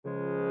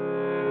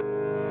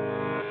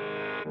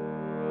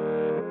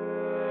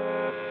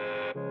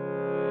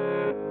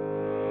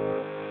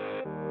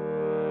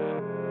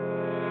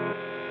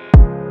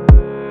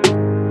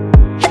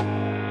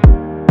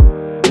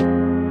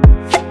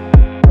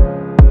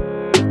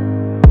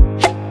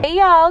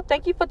y'all,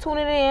 thank you for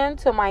tuning in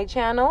to my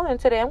channel. And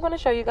today I'm going to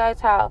show you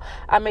guys how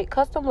I make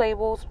custom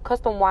labels,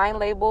 custom wine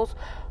labels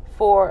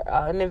for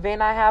an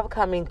event I have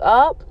coming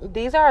up.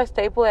 These are a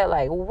staple at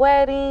like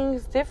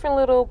weddings, different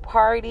little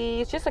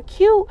parties, just a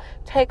cute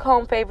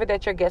take-home favor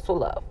that your guests will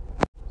love.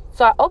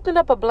 So I opened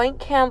up a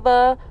blank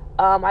Canva.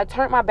 I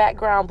turned my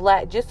background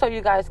black just so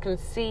you guys can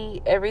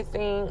see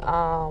everything.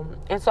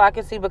 And so I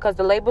can see because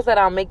the labels that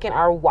I'm making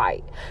are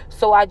white.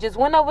 So I just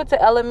went over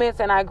to Elements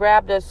and I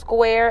grabbed a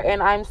square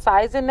and I'm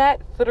sizing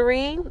that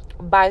 3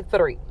 by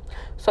 3.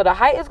 So the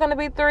height is going to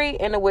be 3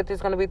 and the width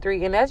is going to be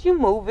 3. And as you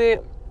move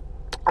it,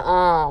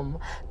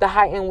 the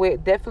height and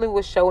width definitely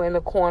will show in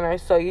the corner.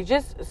 So you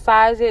just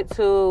size it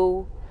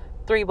to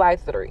 3 by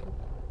 3.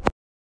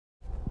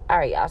 All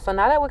right, y'all. So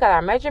now that we got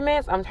our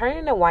measurements, I'm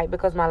turning it white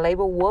because my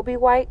label will be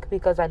white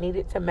because I need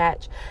it to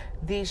match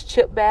these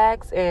chip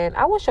bags. And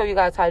I will show you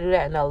guys how to do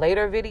that in a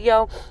later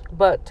video.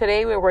 But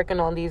today we're working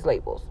on these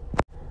labels.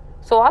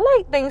 So I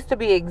like things to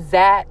be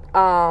exact.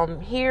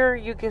 Here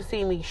you can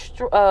see me,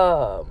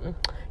 Canva,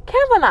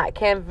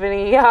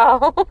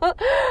 y'all.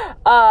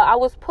 I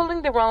was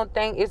pulling the wrong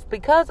thing. It's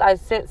because I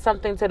sent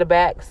something to the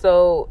back.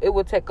 So it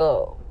would take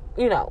a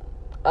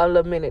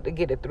little minute to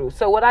get it through.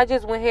 So what I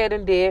just went ahead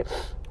and did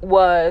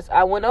was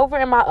I went over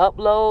in my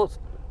uploads,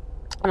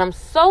 and I'm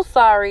so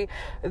sorry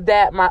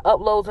that my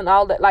uploads and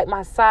all that, like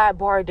my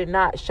sidebar did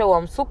not show.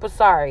 I'm super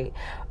sorry.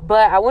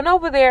 But I went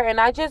over there and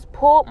I just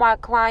pulled my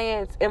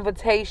client's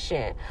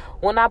invitation.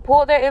 When I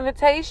pulled their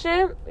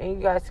invitation, and you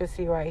guys can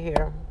see right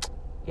here,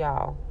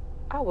 y'all,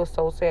 I was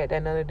so sad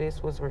that none of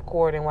this was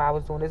recording while I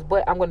was doing this,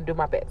 but I'm going to do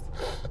my best.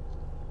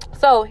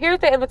 So here's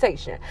the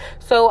invitation.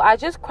 So I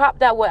just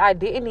cropped out what I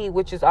didn't need,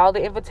 which is all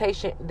the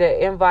invitation,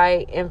 the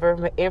invite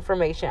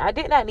information. I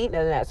did not need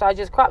none of that. So I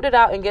just cropped it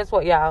out. And guess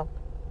what, y'all?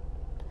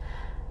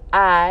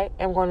 I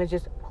am going to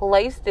just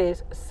place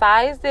this,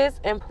 size this,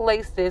 and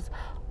place this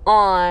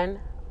on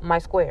my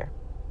square.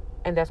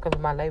 And that's going to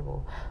be my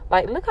label.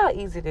 Like, look how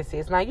easy this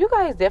is. Now, you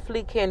guys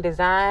definitely can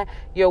design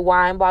your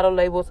wine bottle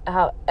labels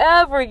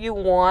however you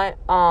want.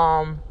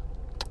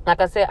 Like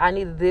I said, I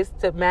needed this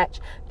to match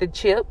the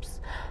chips.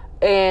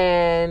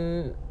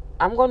 And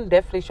I'm going to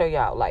definitely show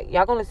y'all. Like,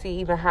 y'all going to see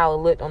even how it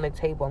looked on the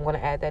table. I'm going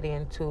to add that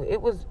in too.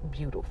 It was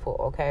beautiful,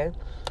 okay?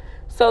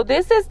 So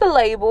this is the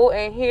label.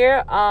 And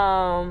here,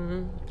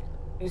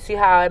 you see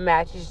how it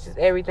matches just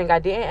everything. I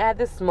didn't add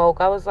the smoke.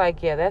 I was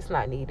like, yeah, that's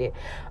not needed.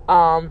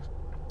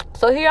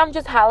 So here I'm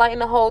just highlighting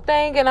the whole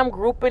thing. And I'm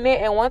grouping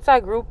it. And once I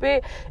group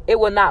it, it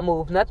will not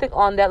move. Nothing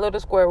on that little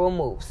square will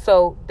move.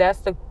 So that's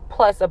the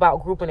plus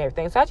about grouping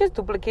everything. So I just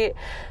duplicate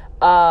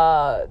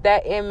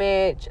that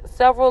image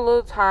several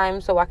little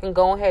times so I can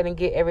go ahead and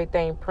get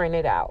everything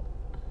printed out.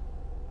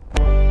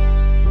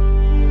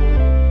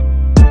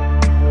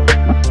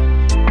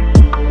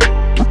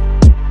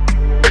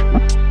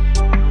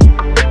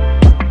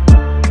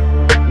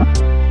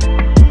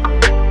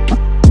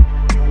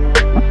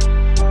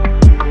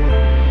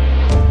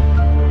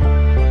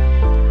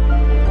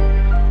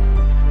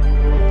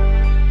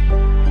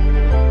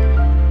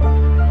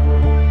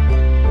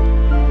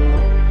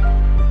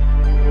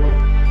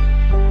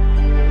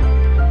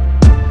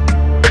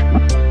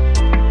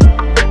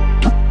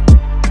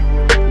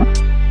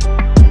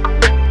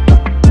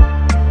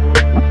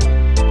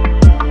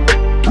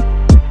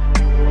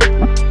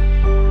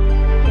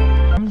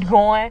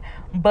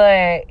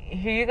 But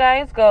here you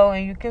guys go,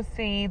 and you can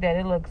see that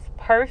it looks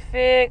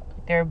perfect.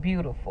 They're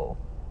beautiful.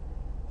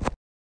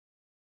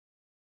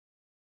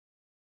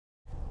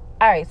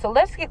 All right, so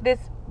let's get this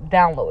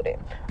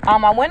downloaded.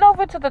 I went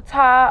over to the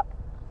top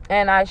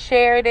and I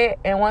shared it.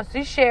 And once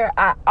you share,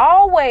 I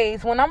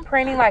always, when I'm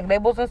printing like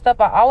labels and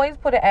stuff, I always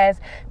put it as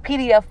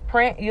PDF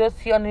print. You'll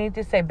see underneath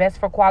it say best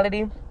for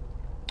quality.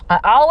 I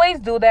always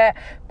do that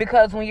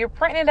because when you're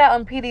printing it out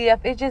on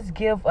PDF, it just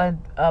gives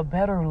a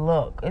better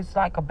look. It's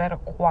like a better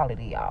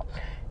quality, y'all.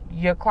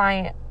 Your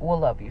client will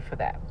love you for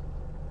that.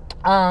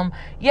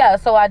 Yeah,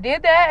 so I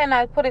did that and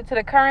I put it to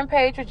the current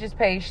page, which is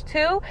page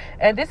 2.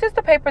 And this is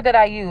the paper that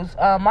I use.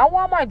 My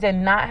Walmart did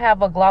not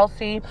have a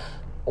glossy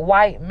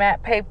white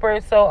matte paper.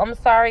 So I'm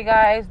sorry,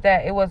 guys,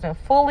 that it wasn't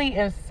fully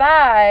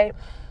inside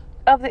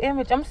of the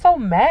image. I'm so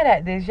mad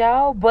at this,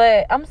 y'all,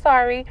 but I'm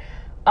sorry.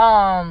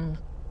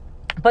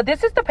 But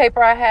this is the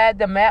paper I had,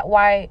 the matte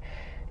white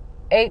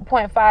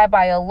 8.5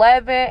 by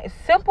 11,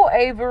 simple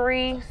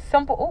Avery,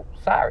 simple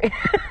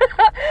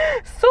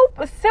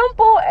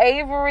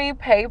Avery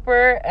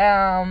paper.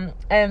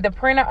 And the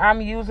printer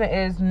I'm using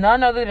is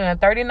none other than a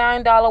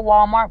 $39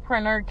 Walmart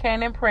printer,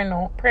 Canon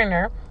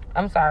printer.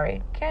 I'm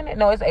sorry, Canon,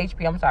 no, it's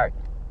HP, I'm sorry.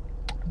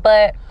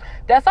 But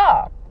that's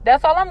all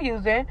I'm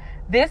using.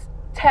 This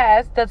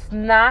task does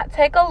not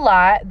take a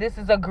lot. This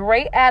is a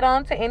great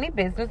add-on to any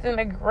business and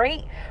a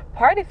great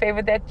party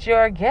favor that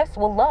your guests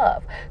will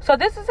love. So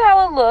this is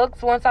how it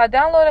looks. Once I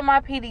downloaded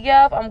my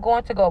PDF, I'm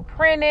going to go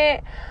print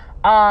it.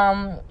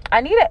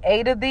 I need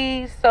 8 of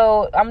these,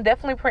 so I'm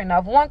definitely printing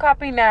off 1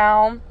 copy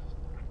now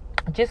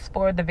just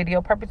for the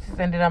video purposes,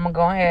 and then I'm gonna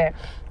go ahead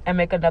and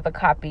make another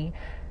copy.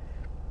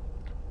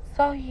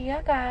 So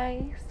yeah,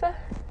 guys.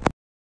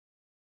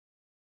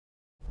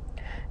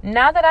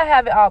 Now that I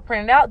have it all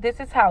printed out, this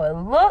is how it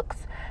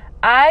looks.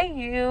 I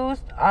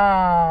used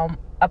a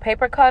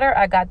paper cutter.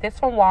 I got this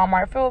from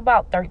Walmart for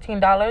about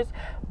 $13.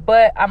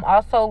 But I'm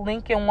also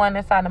linking one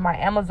inside of my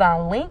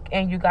Amazon link,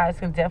 and you guys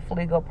can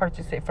definitely go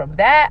purchase it from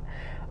that.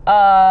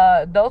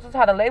 Those is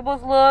how the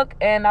labels look,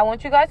 and I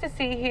want you guys to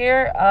see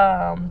here.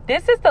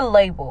 This is the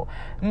label.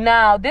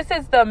 Now, this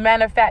is the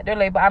manufacturer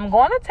label. I'm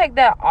going to take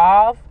that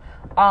off.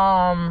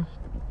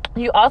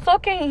 You also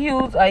can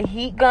use a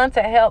heat gun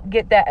to help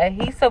get that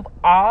adhesive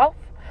off.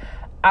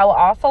 I will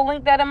also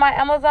link that in my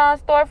Amazon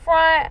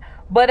storefront,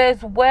 but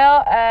as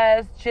well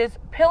as just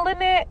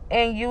peeling it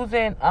and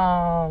using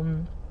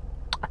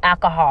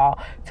alcohol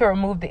to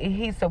remove the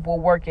adhesive will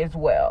work as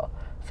well.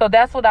 So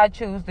that's what I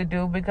choose to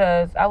do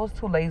because I was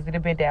too lazy to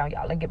bend down,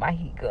 y'all, and get my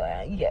heat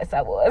gun. Yes,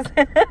 I was.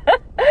 But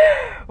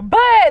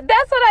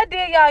that's what I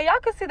did, y'all. Y'all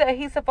can see the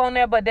adhesive on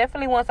there, but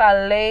definitely once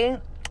I lay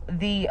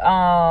the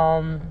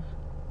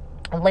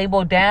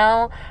label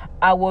down,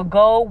 I will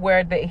go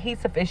where the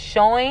adhesive is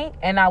showing,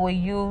 and I will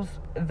use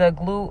the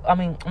glue. I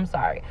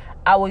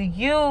will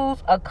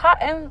use a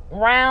cotton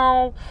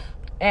round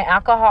and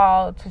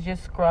alcohol to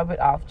just scrub it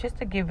off, just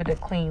to give it a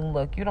clean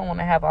look. You don't want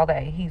to have all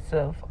that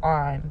adhesive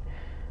on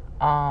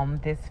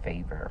this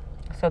favor.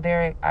 So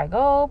there I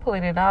go,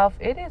 pulling it off.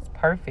 It is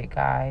perfect,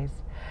 guys.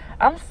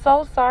 I'm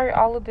so sorry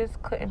all of this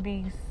couldn't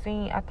be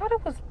seen. I thought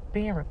it was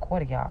being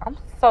recorded, y'all. I'm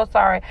so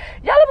sorry.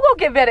 Y'all, let me go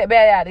get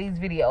better out of these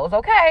videos,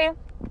 okay?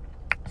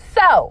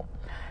 So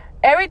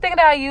everything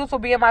that I use will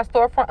be in my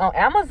storefront on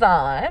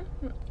Amazon,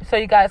 so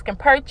you guys can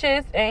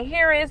purchase. And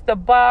here is the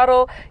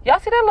bottle. Y'all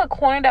see that little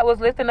corner that was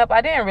lifting up?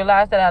 I didn't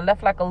realize that I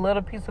left like a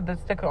little piece of the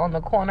sticker on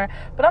the corner,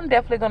 but I'm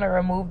definitely going to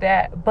remove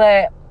that.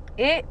 But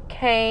it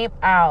came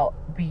out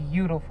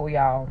beautiful,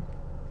 y'all.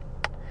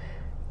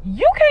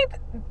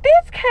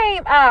 This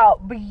came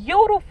out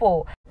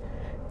beautiful.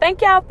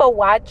 Thank y'all for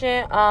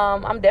watching.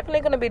 I'm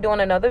definitely going to be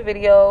doing another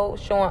video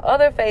showing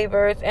other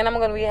favors, and I'm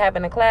going to be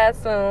having a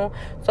class soon,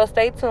 so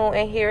stay tuned.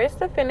 And here is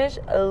the finished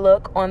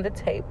look on the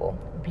table.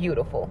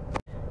 Beautiful.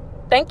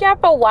 Thank y'all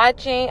for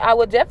watching. I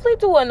will definitely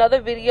do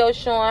another video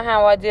showing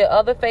how I did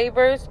other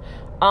favors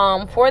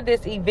for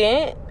this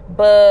event,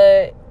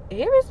 but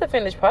here is the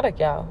finished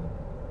product, y'all.